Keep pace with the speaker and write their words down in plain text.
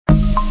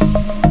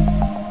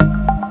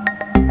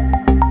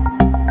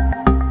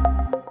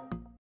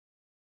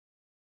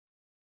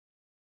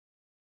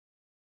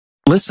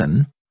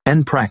Listen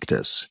and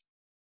practice.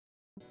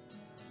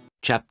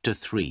 Chapter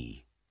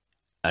 3.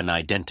 An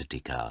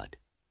Identity Card.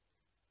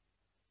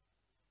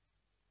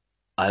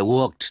 I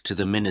walked to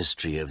the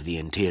Ministry of the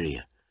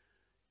Interior.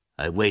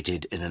 I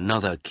waited in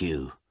another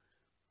queue.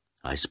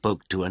 I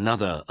spoke to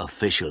another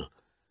official.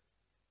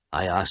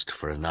 I asked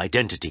for an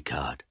identity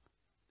card.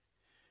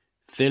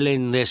 "Fill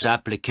in this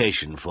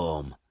application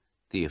form,"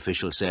 the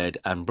official said,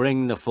 "and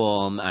bring the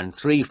form and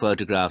 3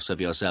 photographs of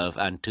yourself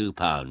and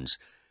 £2.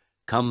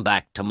 Come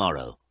back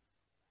tomorrow."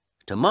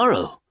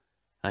 "Tomorrow?"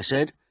 I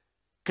said.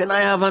 "Can I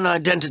have an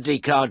identity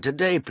card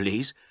today,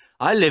 please?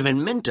 I live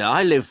in Minta.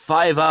 I live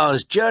 5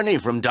 hours' journey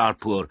from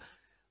Dartpoor.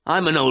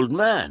 I'm an old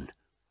man."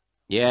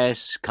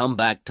 "Yes, come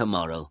back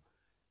tomorrow."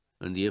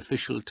 And the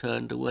official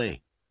turned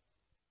away.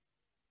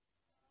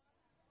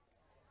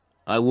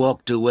 I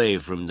walked away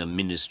from the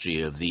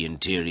Ministry of the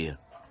Interior.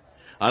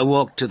 I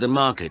walked to the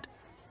market.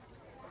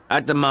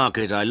 At the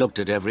market, I looked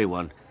at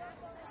everyone.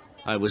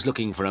 I was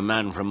looking for a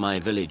man from my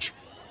village,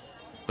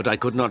 but I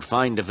could not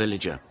find a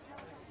villager.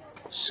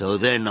 So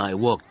then I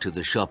walked to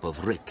the shop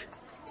of Rick.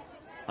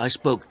 I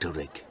spoke to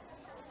Rick.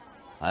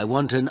 "I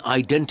want an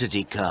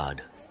identity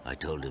card," I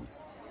told him,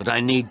 "but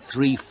I need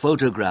 3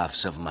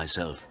 photographs of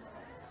myself."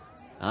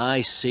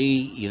 "I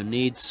see you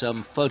need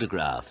some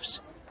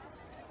photographs."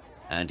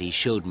 And he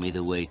showed me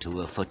the way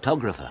to a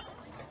photographer.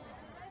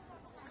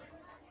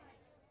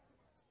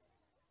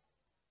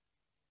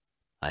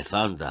 I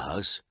found the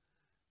house.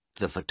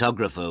 The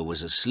photographer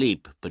was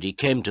asleep, but he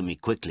came to me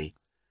quickly.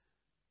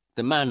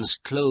 The man's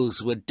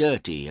clothes were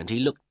dirty, and he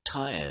looked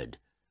tired.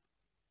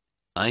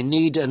 "I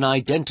need an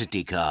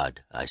identity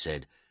card," I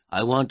said.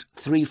 "I want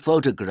 3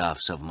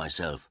 photographs of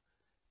myself."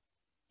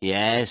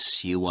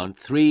 "Yes, you want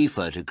 3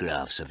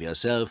 photographs of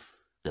yourself,"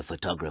 the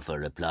photographer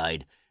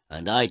replied,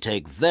 "and I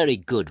take very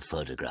good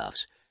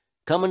photographs.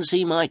 Come and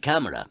see my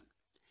camera."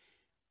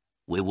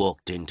 We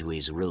walked into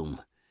his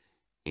room.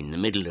 In the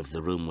middle of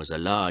the room was a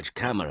large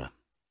camera.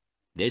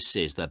 "This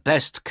is the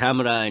best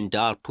camera in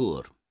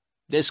Dartpoor.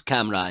 This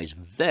camera is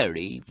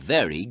very,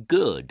 very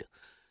good,"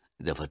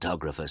 the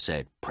photographer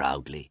said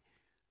proudly.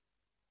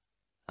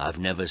 "I've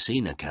never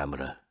seen a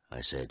camera,"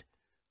 I said.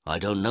 "I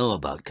don't know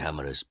about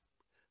cameras.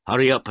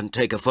 Hurry up and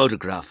take a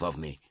photograph of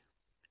me."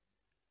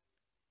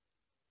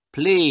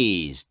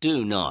 "Please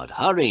do not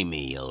hurry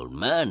me, old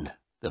man,"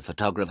 the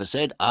photographer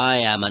said. "I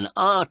am an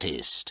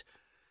artist."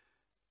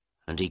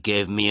 And he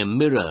gave me a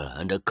mirror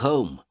and a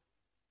comb.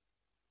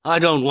 "I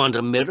don't want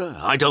a mirror.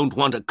 I don't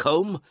want a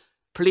comb.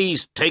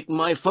 Please take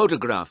my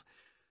photograph.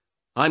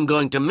 I'm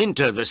going to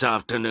Minta this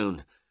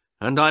afternoon,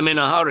 and I'm in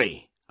a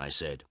hurry," I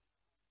said.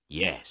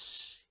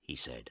 "Yes," he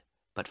said,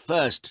 "but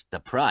first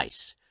the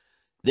price.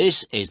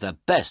 This is the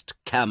best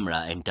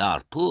camera in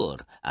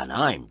Dartpoor, and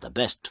I'm the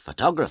best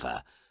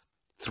photographer.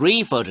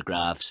 3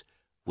 photographs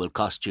will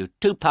cost you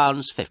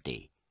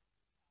 £2.50.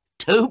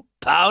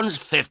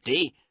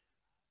 £2.50?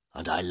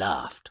 And I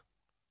laughed.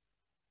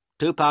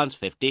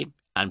 £2.50,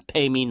 and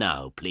pay me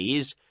now,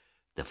 please,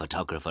 the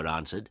photographer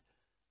answered.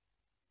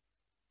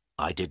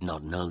 I did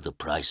not know the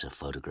price of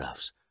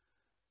photographs.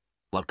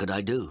 What could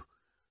I do?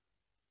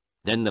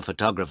 Then the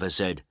photographer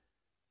said,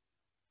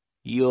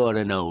 "You're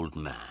an old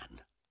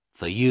man.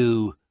 For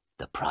you,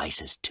 the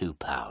price is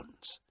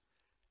 £2.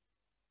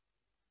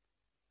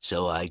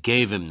 So I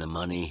gave him the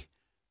money,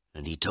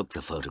 and he took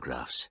the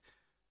photographs.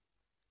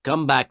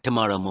 "Come back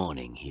tomorrow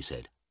morning," he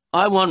said.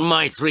 "I want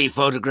my 3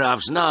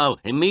 photographs now,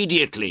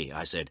 immediately,"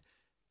 I said.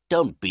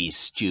 "Don't be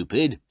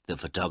stupid," the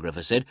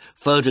photographer said.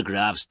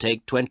 "Photographs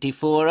take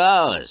 24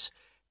 hours.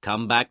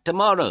 Come back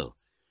tomorrow."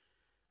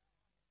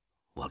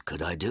 What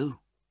could I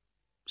do?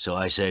 So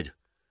I said,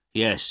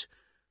 "Yes,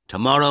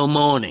 tomorrow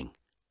morning."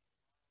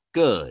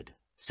 "Good,"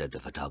 said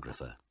the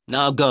photographer.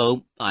 "Now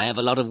go. I have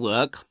a lot of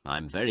work.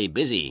 I'm very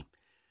busy."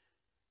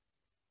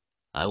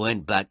 I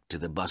went back to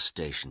the bus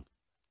station.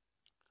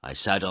 I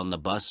sat on the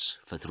bus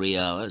for 3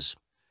 hours.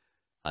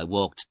 I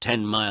walked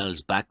 10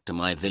 miles back to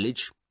my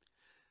village.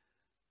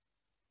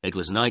 It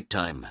was night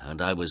time,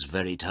 and I was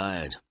very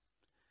tired.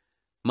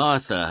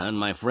 Martha and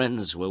my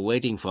friends were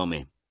waiting for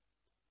me.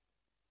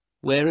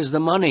 "Where is the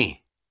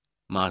money?"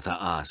 Martha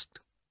asked.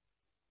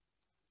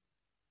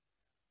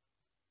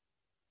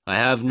 "I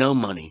have no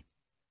money.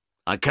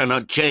 I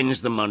cannot change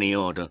the money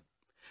order.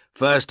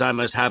 First I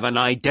must have an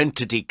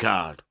identity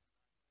card."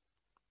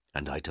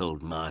 And I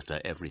told Martha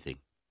everything.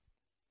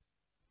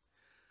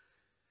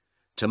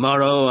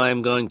 "Tomorrow I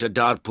am going to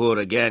Dartpoor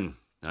again,"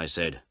 I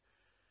said.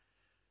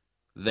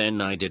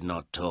 Then I did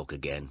not talk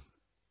again.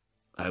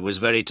 I was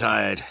very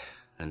tired,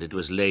 and it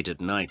was late at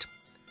night.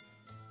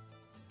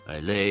 I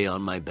lay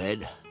on my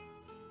bed,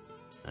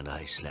 and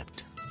I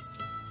slept.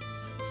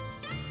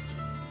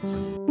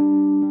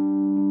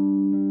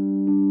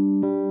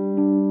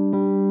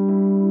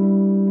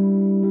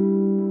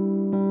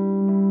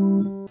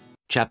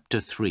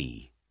 Chapter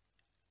 3.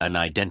 An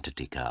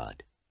Identity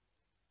Card.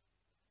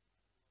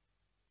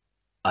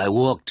 I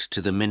walked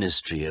to the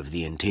Ministry of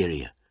the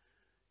Interior.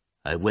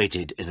 I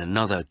waited in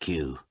another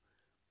queue.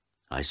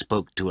 I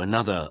spoke to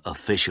another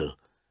official.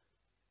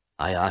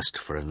 I asked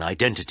for an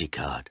identity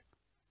card.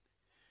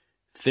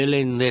 "Fill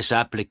in this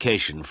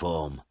application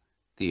form,"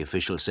 the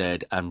official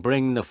said, "and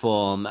bring the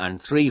form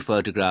and 3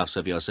 photographs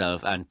of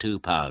yourself and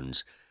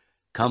 £2.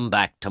 Come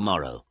back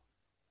tomorrow."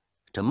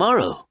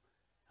 "Tomorrow?"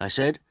 I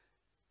said.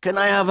 "Can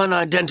I have an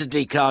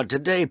identity card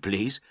today,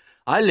 please?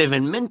 I live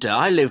in Minta.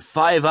 I live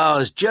 5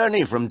 hours'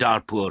 journey from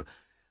Dartpoor.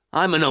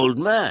 I'm an old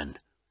man."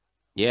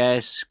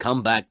 "Yes,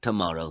 come back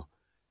tomorrow."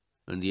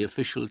 And the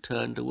official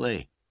turned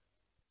away.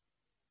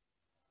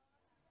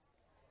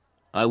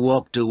 I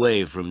walked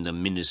away from the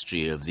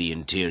Ministry of the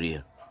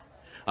Interior.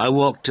 I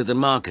walked to the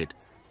market.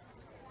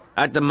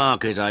 At the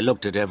market I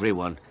looked at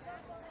everyone.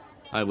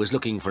 I was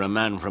looking for a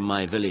man from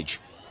my village,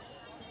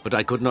 but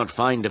I could not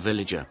find a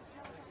villager.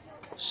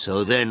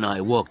 So then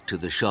I walked to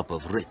the shop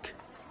of Rick.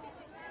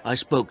 I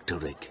spoke to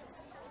Rick.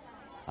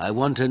 "I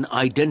want an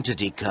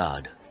identity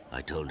card,"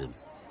 I told him,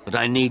 "but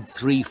I need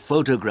 3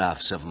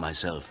 photographs of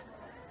myself."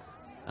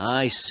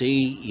 "I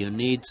see you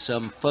need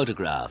some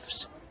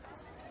photographs."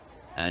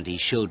 And he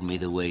showed me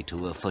the way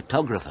to a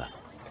photographer.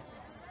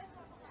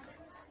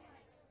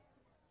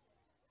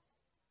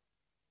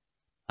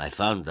 I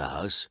found the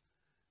house.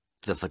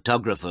 The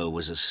photographer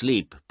was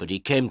asleep, but he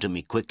came to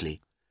me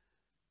quickly.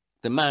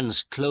 The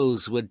man's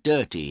clothes were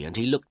dirty and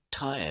he looked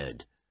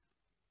tired.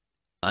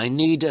 "I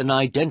need an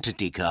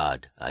identity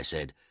card," I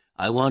said.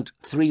 "I want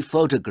 3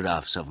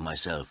 photographs of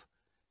myself."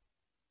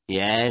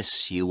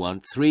 "Yes, you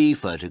want 3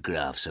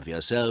 photographs of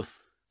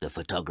yourself," the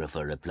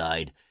photographer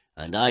replied,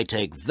 "and I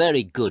take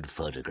very good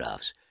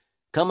photographs.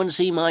 Come and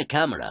see my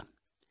camera."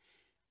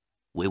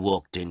 We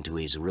walked into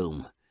his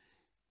room.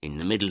 In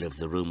the middle of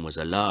the room was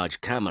a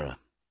large camera.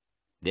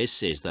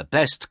 "This is the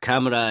best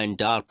camera in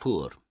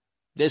Dartpoor.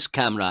 This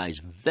camera is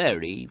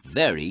very,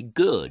 very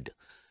good,"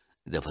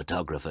 the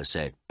photographer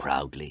said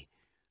proudly.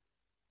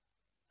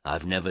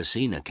 "I've never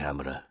seen a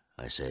camera,"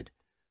 I said.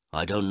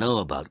 "I don't know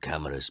about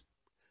cameras.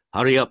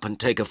 Hurry up and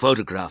take a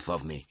photograph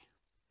of me."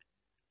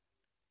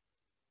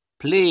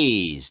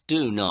 "Please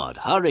do not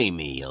hurry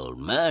me, old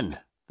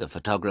man," the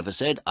photographer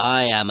said.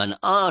 "I am an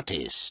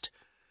artist."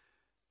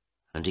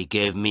 And he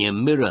gave me a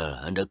mirror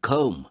and a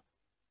comb.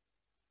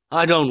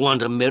 "I don't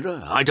want a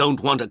mirror. I don't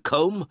want a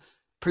comb.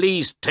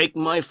 Please take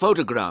my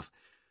photograph.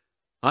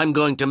 I'm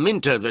going to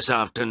Minta this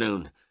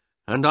afternoon,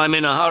 and I'm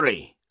in a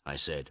hurry," I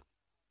said.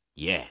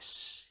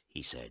 "Yes,"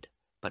 he said,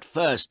 "but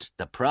first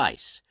the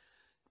price.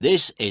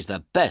 This is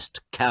the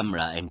best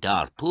camera in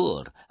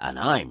Dartpoor, and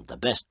I'm the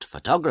best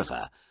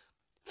photographer.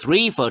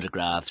 3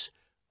 photographs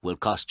will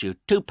cost you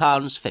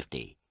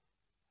 £2.50.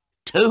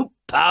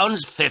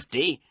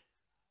 £2.50?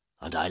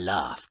 And I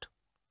laughed.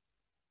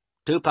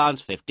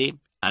 £2.50,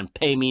 and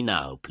pay me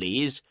now,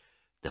 please,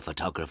 the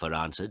photographer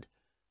answered.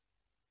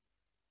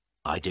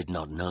 I did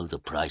not know the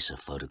price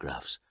of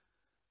photographs.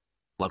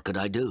 What could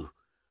I do?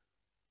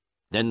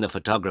 Then the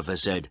photographer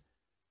said,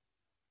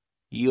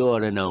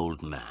 "You're an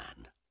old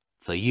man.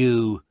 For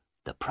you,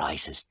 the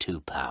price is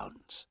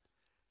 £2.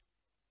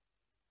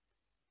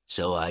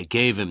 So I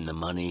gave him the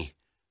money,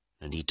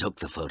 and he took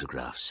the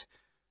photographs.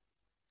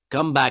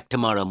 "Come back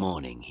tomorrow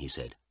morning," he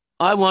said.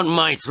 "I want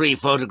my 3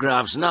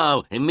 photographs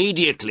now,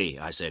 immediately,"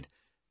 I said.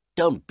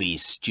 "Don't be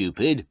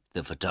stupid,"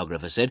 the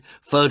photographer said.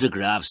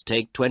 "Photographs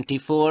take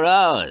 24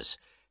 hours.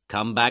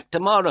 Come back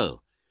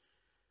tomorrow."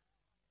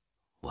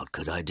 What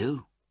could I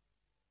do?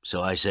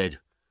 So I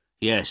said,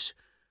 "Yes,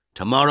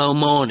 tomorrow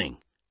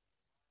morning."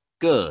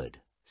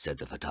 "Good," said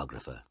the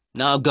photographer.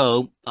 "Now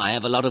go. I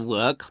have a lot of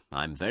work.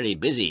 I'm very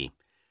busy."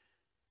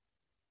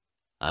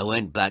 I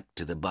went back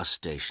to the bus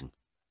station.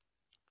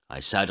 I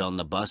sat on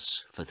the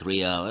bus for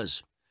 3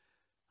 hours.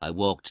 I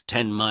walked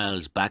 10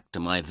 miles back to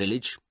my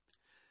village.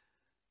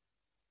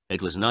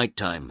 It was night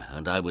time,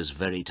 and I was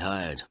very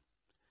tired.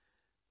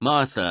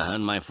 Martha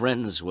and my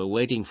friends were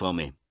waiting for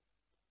me.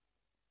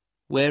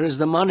 "Where is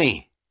the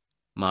money?"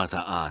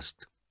 Martha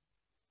asked.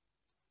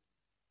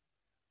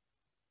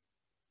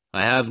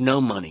 "I have no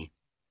money.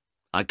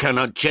 I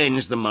cannot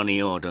change the money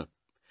order.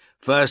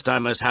 First I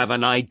must have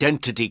an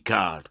identity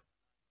card."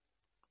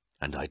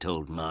 And I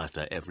told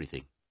Martha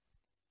everything.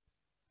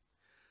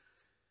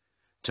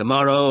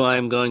 "Tomorrow I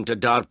am going to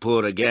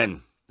Dartpoor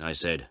again," I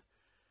said.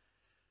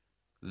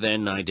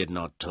 Then I did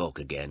not talk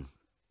again.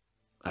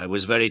 I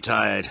was very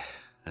tired,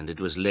 and it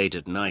was late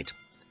at night.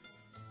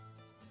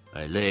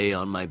 I lay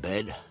on my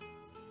bed,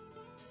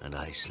 and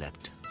I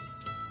slept.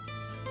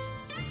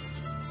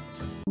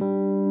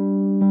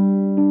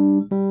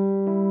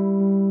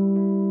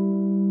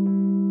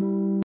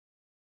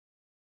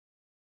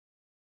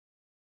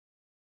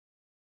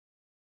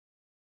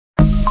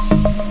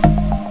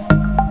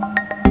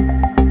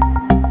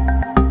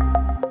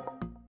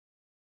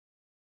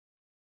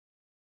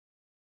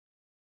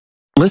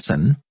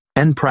 Listen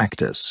and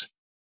practice.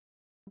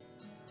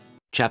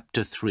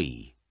 Chapter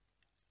 3.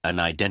 An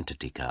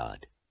Identity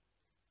Card.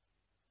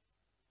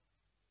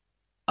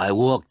 I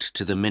walked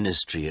to the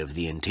Ministry of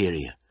the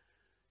Interior.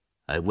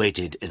 I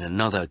waited in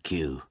another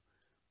queue.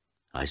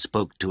 I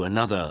spoke to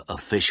another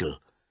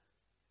official.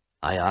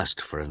 I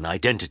asked for an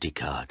identity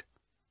card.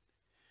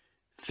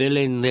 "Fill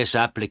in this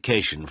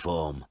application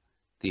form,"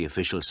 the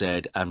official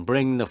said, and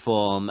bring the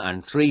form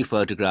and 3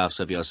 photographs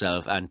of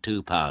yourself and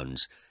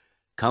 £2.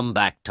 Come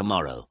back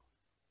tomorrow.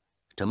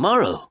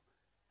 Tomorrow?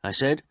 I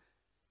said.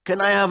 Can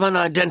I have an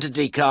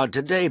identity card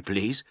today,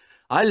 please?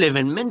 I live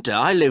in Minta.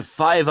 I live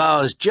 5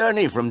 hours'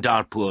 journey from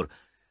Dartpoor.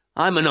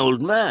 I'm an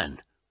old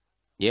man.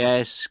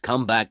 Yes,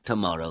 come back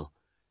tomorrow.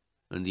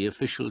 And the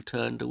official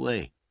turned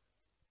away.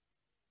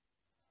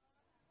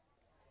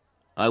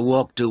 I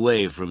walked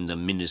away from the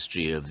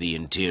Ministry of the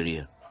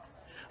Interior.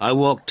 I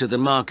walked to the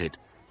market.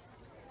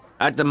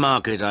 At the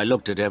market, I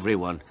looked at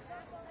everyone.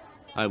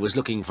 I was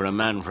looking for a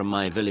man from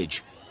my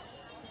village,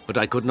 but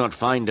I could not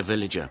find a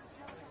villager.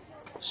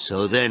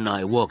 So then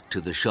I walked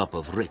to the shop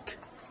of Rick.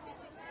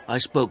 I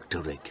spoke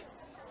to Rick.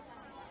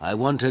 I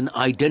want an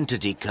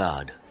identity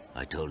card,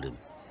 I told him,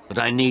 but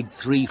I need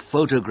 3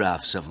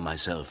 photographs of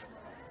myself.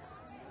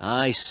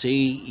 I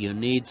see you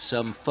need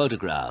some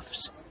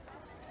photographs.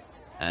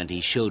 And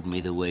he showed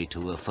me the way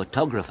to a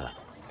photographer.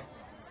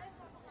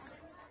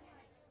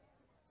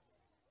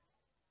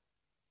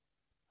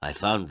 I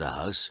found the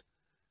house.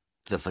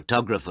 The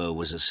photographer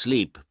was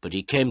asleep, but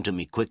he came to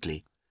me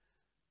quickly.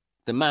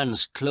 The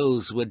man's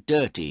clothes were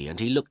dirty, and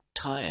he looked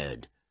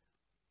tired.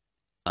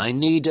 I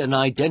need an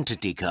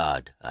identity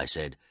card, I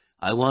said.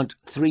 I want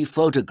 3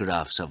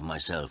 photographs of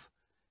myself.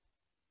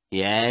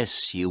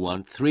 Yes, you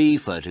want 3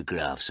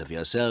 photographs of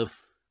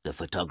yourself, the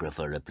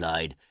photographer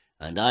replied,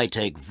 and I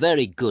take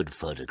very good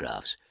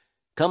photographs.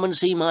 Come and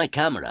see my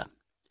camera.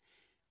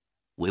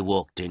 We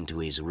walked into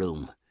his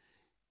room.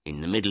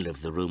 In the middle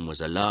of the room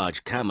was a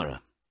large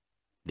camera.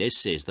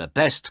 This is the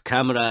best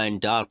camera in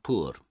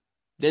Dartpoor.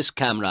 This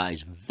camera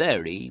is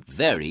very,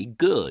 very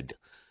good,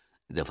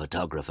 the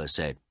photographer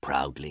said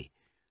proudly.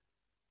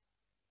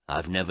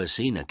 I've never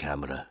seen a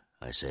camera,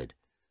 I said.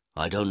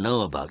 I don't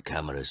know about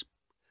cameras.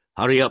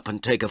 Hurry up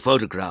and take a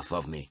photograph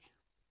of me.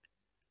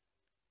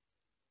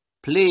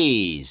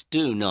 Please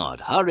do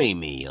not hurry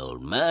me,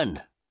 old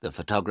man, the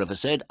photographer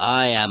said.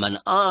 I am an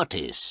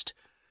artist.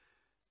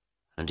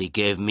 And he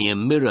gave me a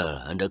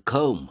mirror and a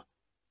comb.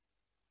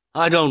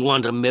 I don't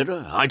want a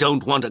mirror. I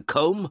don't want a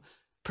comb.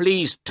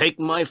 Please take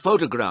my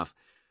photograph.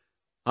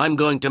 I'm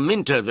going to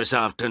Minta this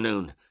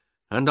afternoon,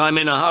 and I'm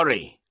in a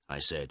hurry, I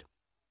said.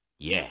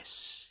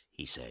 Yes,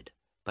 he said,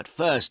 but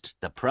first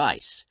the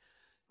price.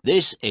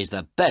 This is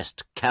the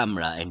best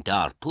camera in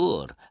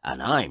Dartpoor,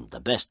 and I'm the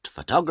best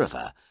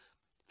photographer.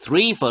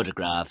 3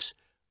 photographs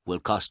will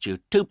cost you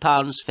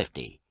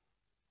 £2.50.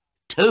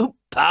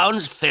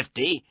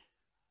 £2.50?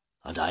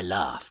 And I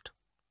laughed.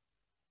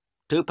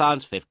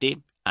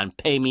 £2.50, and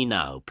pay me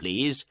now,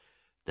 please,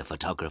 the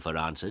photographer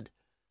answered.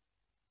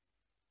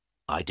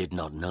 I did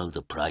not know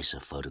the price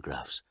of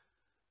photographs.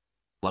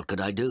 What could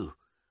I do?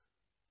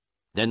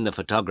 Then the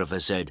photographer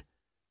said,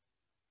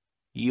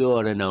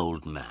 You're an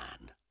old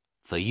man.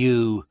 For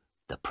you,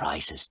 the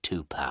price is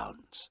 £2.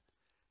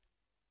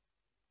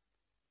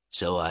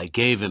 So I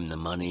gave him the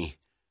money,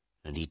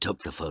 and he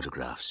took the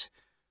photographs.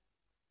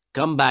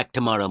 Come back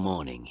tomorrow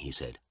morning, he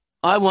said.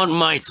 I want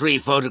my 3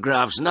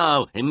 photographs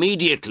now,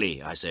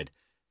 immediately, I said.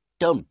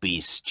 Don't be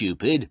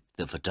stupid,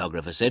 the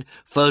photographer said.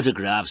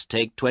 Photographs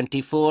take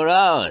 24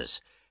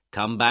 hours.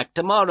 Come back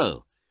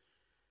tomorrow.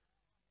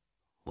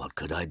 What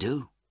could I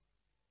do?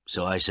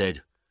 So I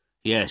said,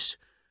 Yes,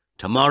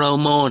 tomorrow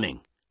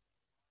morning.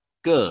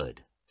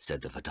 Good,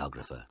 said the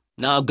photographer.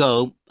 Now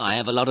go. I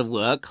have a lot of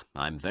work.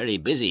 I'm very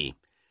busy.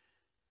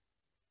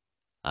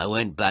 I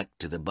went back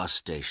to the bus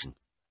station.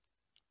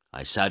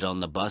 I sat on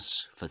the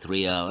bus for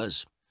 3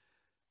 hours.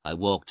 I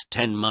walked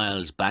 10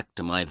 miles back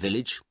to my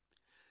village.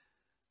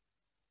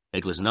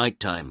 It was night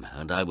time,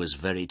 and I was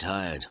very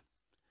tired.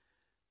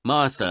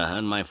 Martha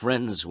and my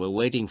friends were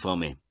waiting for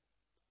me.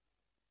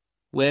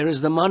 Where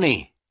is the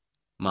money?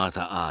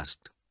 Martha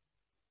asked.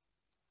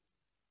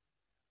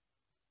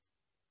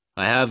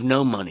 I have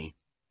no money.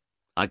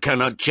 I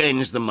cannot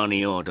change the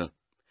money order.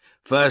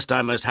 First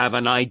I must have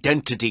an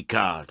identity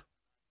card.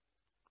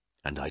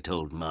 And I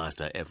told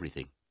Martha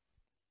everything.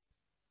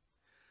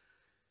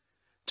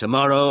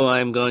 Tomorrow I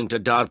am going to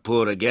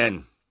Dartpoor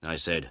again, I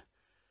said.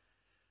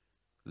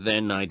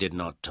 Then I did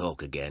not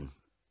talk again.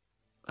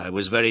 I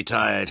was very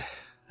tired,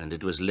 and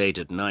it was late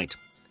at night.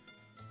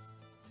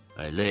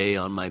 I lay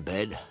on my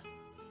bed,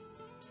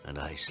 and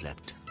I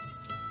slept.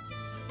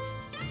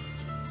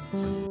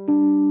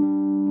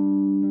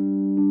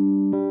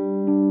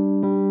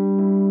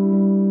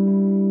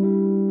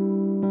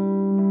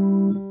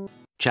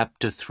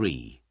 Chapter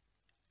 3.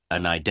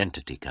 An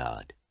Identity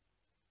Card.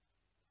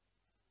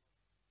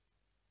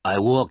 I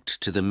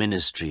walked to the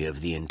Ministry of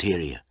the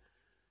Interior.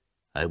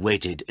 I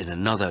waited in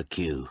another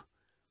queue.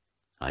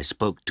 I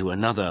spoke to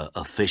another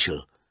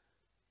official.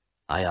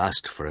 I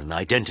asked for an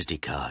identity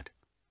card.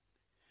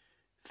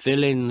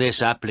 Fill in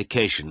this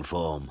application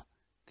form,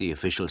 the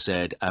official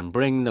said, and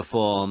bring the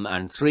form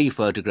and 3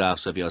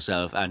 photographs of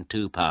yourself and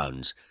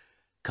 £2.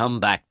 Come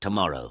back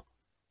tomorrow.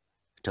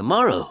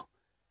 Tomorrow?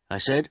 I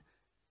said.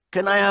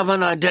 Can I have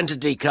an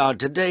identity card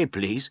today,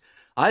 please?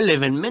 I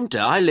live in Minta.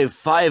 I live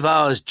 5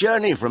 hours'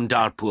 journey from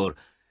Dartpoor.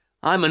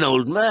 I'm an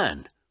old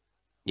man.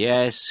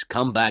 Yes,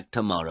 come back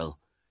tomorrow.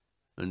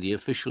 and the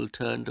official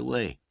turned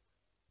away.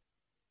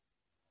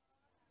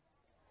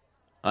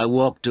 I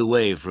walked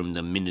away from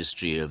the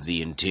Ministry of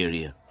the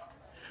Interior.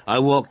 I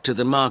walked to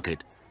the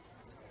market.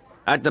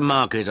 At the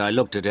market, I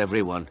looked at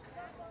everyone.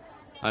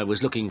 I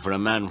was looking for a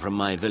man from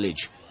my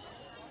village,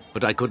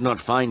 but I could not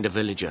find a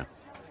villager.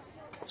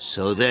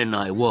 So then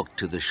I walked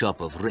to the shop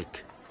of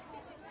Rick.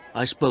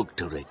 I spoke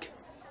to Rick.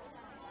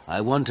 I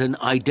want an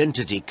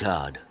identity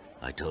card,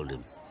 I told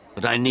him,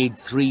 but I need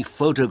 3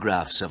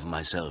 photographs of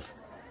myself.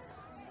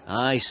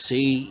 I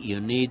see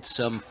you need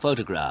some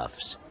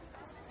photographs.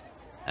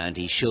 And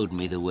he showed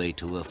me the way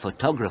to a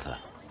photographer.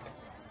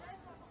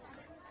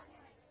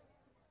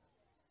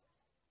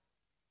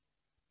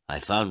 I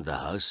found the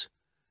house.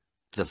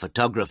 The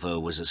photographer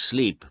was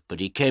asleep, but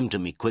he came to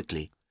me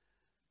quickly.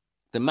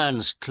 The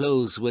man's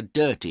clothes were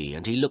dirty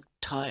and he looked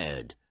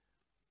tired.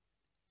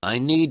 I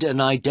need an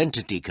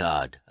identity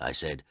card, I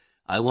said.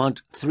 I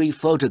want 3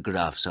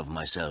 photographs of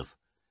myself.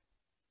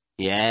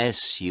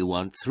 Yes, you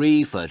want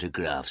 3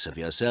 photographs of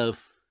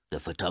yourself, the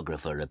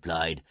photographer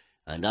replied,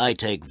 and I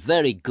take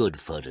very good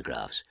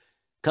photographs.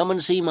 Come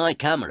and see my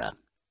camera.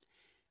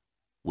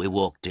 We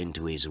walked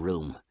into his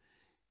room.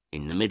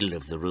 In the middle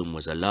of the room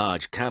was a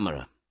large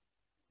camera.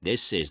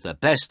 This is the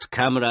best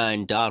camera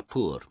in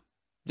Darpur.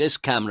 This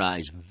camera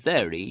is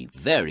very,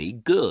 very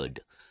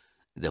good,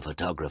 the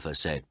photographer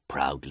said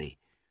proudly.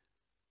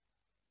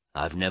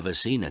 I've never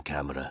seen a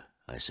camera,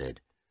 I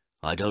said.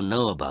 I don't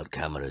know about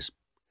cameras.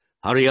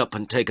 Hurry up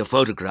and take a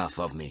photograph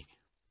of me.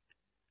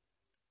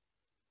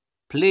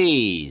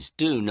 Please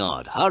do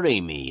not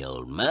hurry me,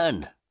 old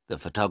man, the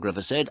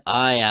photographer said.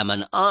 I am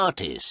an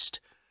artist.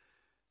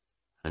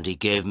 And he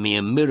gave me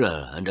a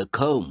mirror and a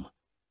comb.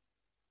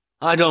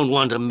 I don't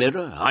want a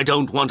mirror. I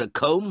don't want a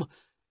comb.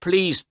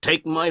 Please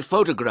take my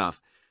photograph.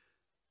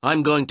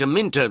 I'm going to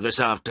Minter this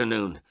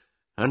afternoon,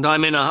 and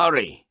I'm in a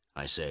hurry,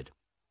 I said.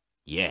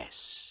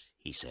 Yes,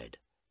 he said,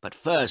 but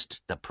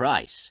first the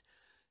price.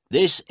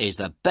 This is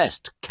the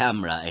best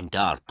camera in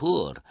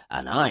Darpur,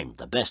 and I'm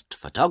the best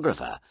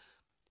photographer.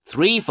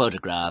 3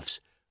 photographs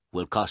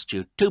will cost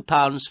you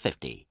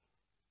 £2.50.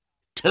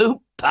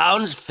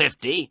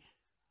 £2.50?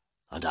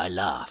 And I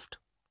laughed.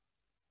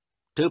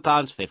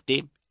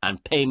 £2.50,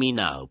 and pay me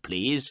now,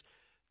 please,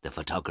 the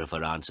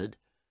photographer answered.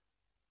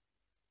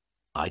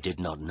 I did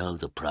not know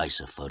the price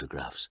of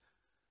photographs.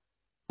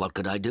 What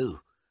could I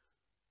do?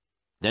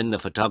 Then the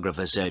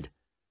photographer said,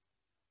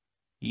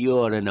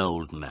 You're an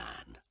old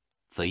man.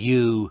 For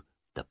you,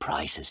 the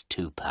price is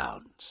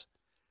 £2.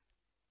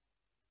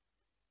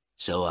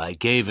 So I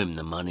gave him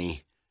the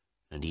money,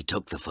 and he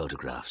took the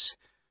photographs.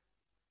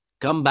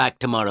 Come back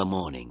tomorrow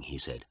morning, he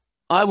said.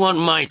 I want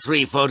my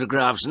 3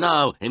 photographs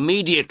now,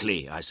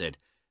 immediately, I said.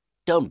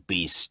 Don't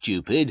be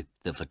stupid,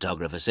 the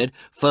photographer said.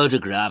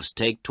 Photographs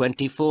take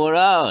 24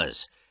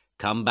 hours.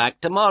 Come back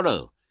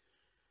tomorrow.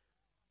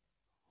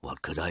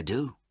 What could I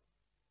do?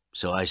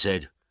 So I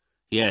said,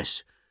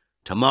 Yes,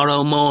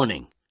 tomorrow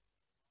morning.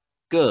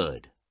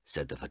 Good,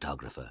 said the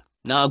photographer.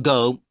 Now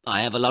go.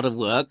 I have a lot of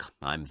work.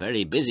 I'm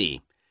very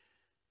busy.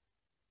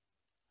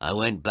 I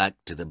went back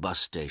to the bus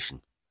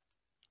station.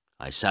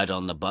 I sat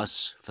on the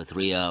bus for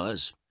 3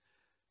 hours.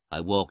 I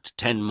walked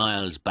 10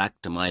 miles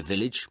back to my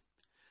village.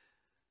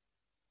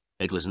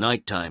 It was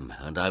night time,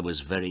 and I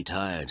was very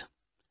tired.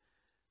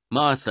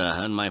 Martha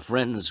and my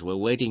friends were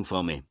waiting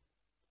for me.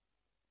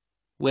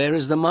 Where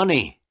is the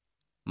money?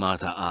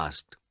 Martha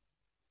asked.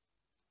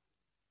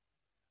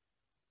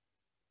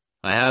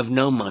 I have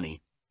no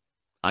money.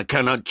 I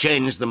cannot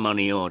change the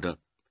money order.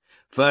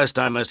 First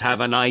I must have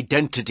an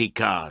identity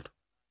card.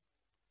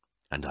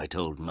 And I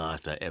told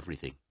Martha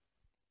everything.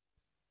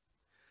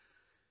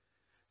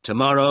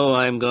 Tomorrow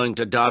I am going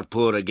to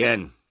Dartpur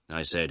again,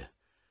 I said.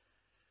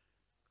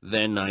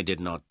 Then I did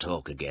not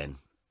talk again.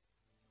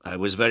 I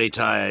was very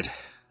tired,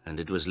 and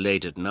it was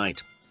late at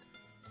night.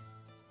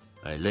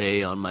 I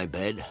lay on my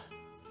bed,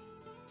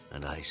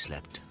 and I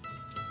slept.